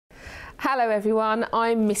Hello everyone,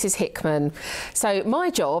 I'm Mrs Hickman. So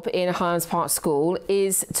my job in Highlands Park School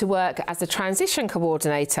is to work as a transition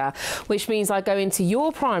coordinator, which means I go into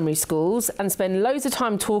your primary schools and spend loads of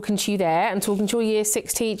time talking to you there and talking to your Year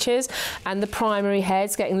 6 teachers and the primary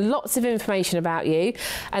heads, getting lots of information about you.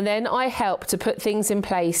 And then I help to put things in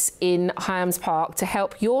place in Highlands Park to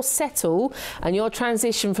help your settle and your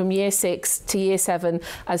transition from Year 6 to Year 7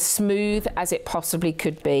 as smooth as it possibly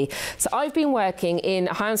could be. So I've been working in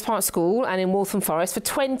Highlands Park School and in Waltham Forest for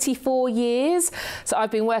 24 years. So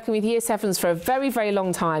I've been working with Year 7s for a very, very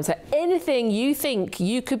long time. So anything you think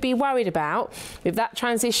you could be worried about with that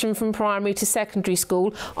transition from primary to secondary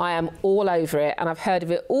school, I am all over it. And I've heard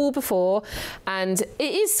of it all before. And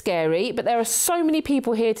it is scary, but there are so many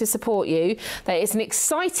people here to support you that it's an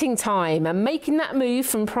exciting time. And making that move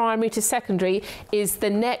from primary to secondary is the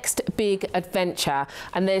next big adventure.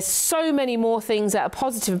 And there's so many more things that are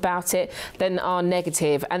positive about it than are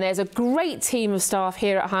negative. And there's a great team of staff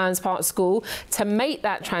here at Highlands Park School to make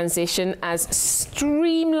that transition as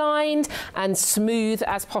streamlined and smooth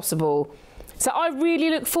as possible. So I really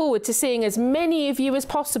look forward to seeing as many of you as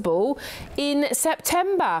possible in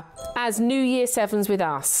September as new Year 7s with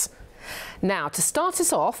us. Now, to start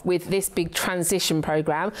us off with this big transition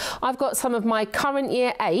programme, I've got some of my current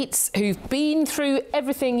Year 8s who've been through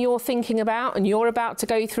everything you're thinking about and you're about to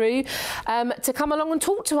go through to come along and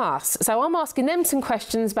talk to us. So I'm asking them some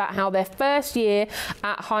questions about how their first year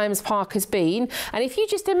at Highlands Park has been. And if you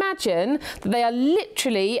just imagine that they are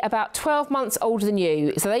literally about 12 months older than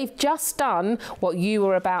you, so they've just done what you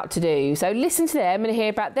were about to do. So listen to them and hear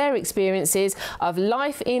about their experiences of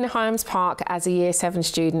life in Highlands Park as a Year 7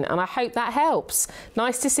 student. And I hope that helps.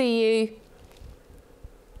 Nice to see you.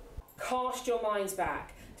 Cast your minds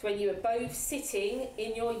back to when you were both sitting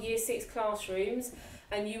in your Year 6 classrooms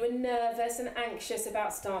and you were nervous and anxious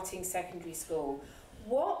about starting secondary school.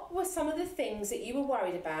 What were some of the things that you were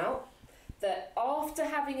worried about that after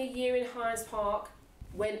having a year in Highlands Park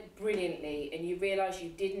went brilliantly and you realised you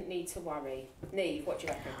didn't need to worry? Neve, what do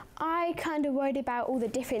you reckon? I kind of worried about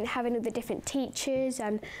having all the different teachers,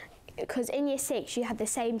 and because in Year 6 you had the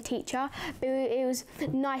same teacher, but it was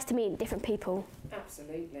nice to meet different people.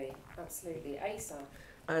 Absolutely, absolutely. Asa?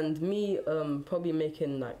 And me, probably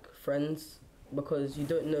making like friends, because you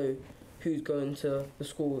don't know who's going to the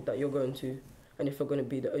school that you're going to and if you're going to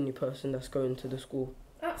be the only person that's going to the school.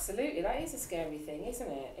 Absolutely, that is a scary thing, isn't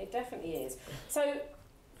it? It definitely is. So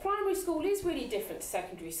primary school is really different to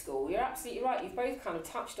secondary school. You're absolutely right, you've both kind of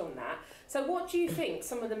touched on that. So what do you think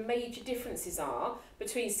some of the major differences are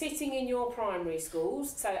between sitting in your primary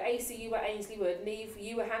schools? So Asa, you were Ainsley Wood, Neve,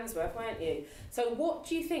 you were Handsworth, weren't you? So what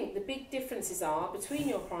do you think the big differences are between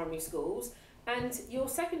your primary schools and your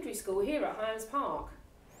secondary school here at Highlands Park?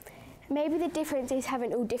 Maybe the difference is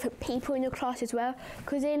having all different people in your class as well,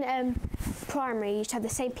 because in primary you used to have the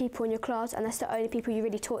same people in your class and that's the only people you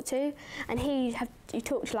really talk to, and here you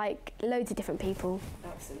talk to like loads of different people.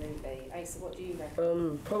 Absolutely. Asa, what do you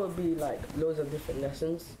reckon? Probably like loads of different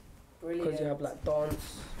lessons. Brilliant. Because you have like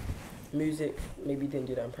dance, music, maybe you didn't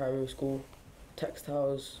do that in primary school,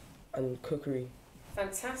 textiles and cookery.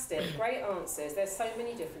 Fantastic, great answers. There's so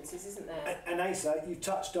many differences, isn't there? And Asa, you've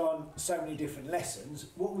touched on so many different lessons.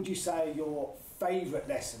 What would you say are your favourite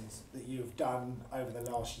lessons that you've done over the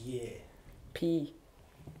last year? PE.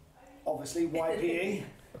 Obviously, why PE?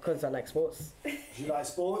 Because I like sports. Do you like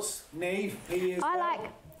sports? Neve, PE as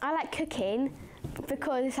well? I like cooking,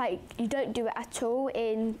 because it's like you don't do it at all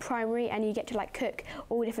in primary and you get to like cook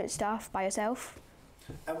all different stuff by yourself.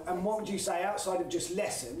 And what would you say, outside of just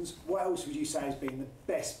lessons, what else would you say has been the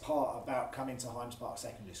best part about coming to Highlands Park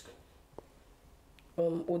Secondary School?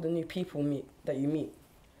 All the new people that you meet,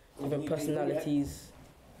 different personalities,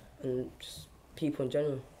 and just people in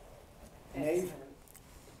general. Neve?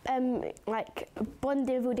 Like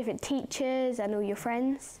bonding with all different teachers and all your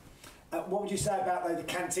friends. What would you say about the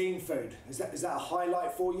canteen food? Is that a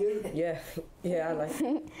highlight for you? Yeah, I like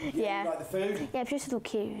it. Yeah. You like the food? Yeah, just little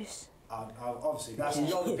queues. Obviously, that's a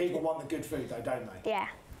lot of people want the good food though, don't they? Yeah.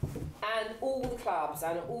 And all the clubs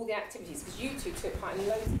and all the activities, because you two took part in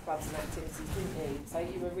loads of clubs and activities, didn't you? So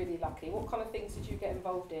you were really lucky. What kind of things did you get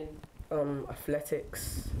involved in?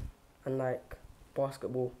 Athletics and like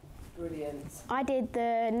basketball. Brilliant. I did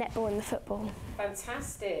the netball and the football.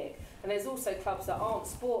 Fantastic. And there's also clubs that aren't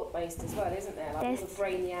sport-based as well, isn't there? Like all the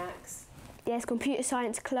Brainiacs. There's computer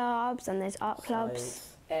science clubs and there's art clubs. Science.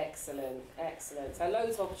 Excellent, excellent. So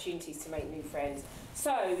loads of opportunities to make new friends.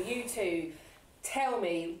 So you two, tell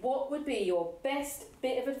me, what would be your best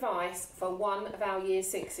bit of advice for one of our Year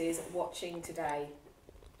 6s watching today?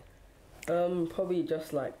 Probably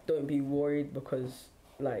just like don't be worried, because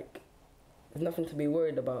like there's nothing to be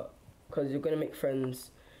worried about. because you're going to make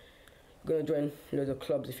friends. You're going to join loads of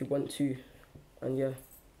clubs if you want to, and yeah.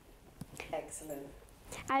 Excellent.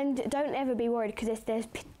 And don't ever be worried because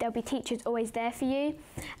there'll be teachers always there for you,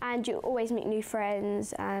 and you always make new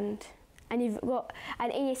friends. And in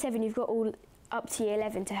year 7 you've got all up to year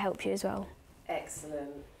 11 to help you as well.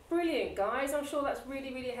 Excellent. Brilliant, guys. I'm sure that's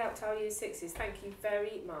really, really helped our year 6s. Thank you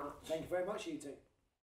very much. Thank you very much, you two.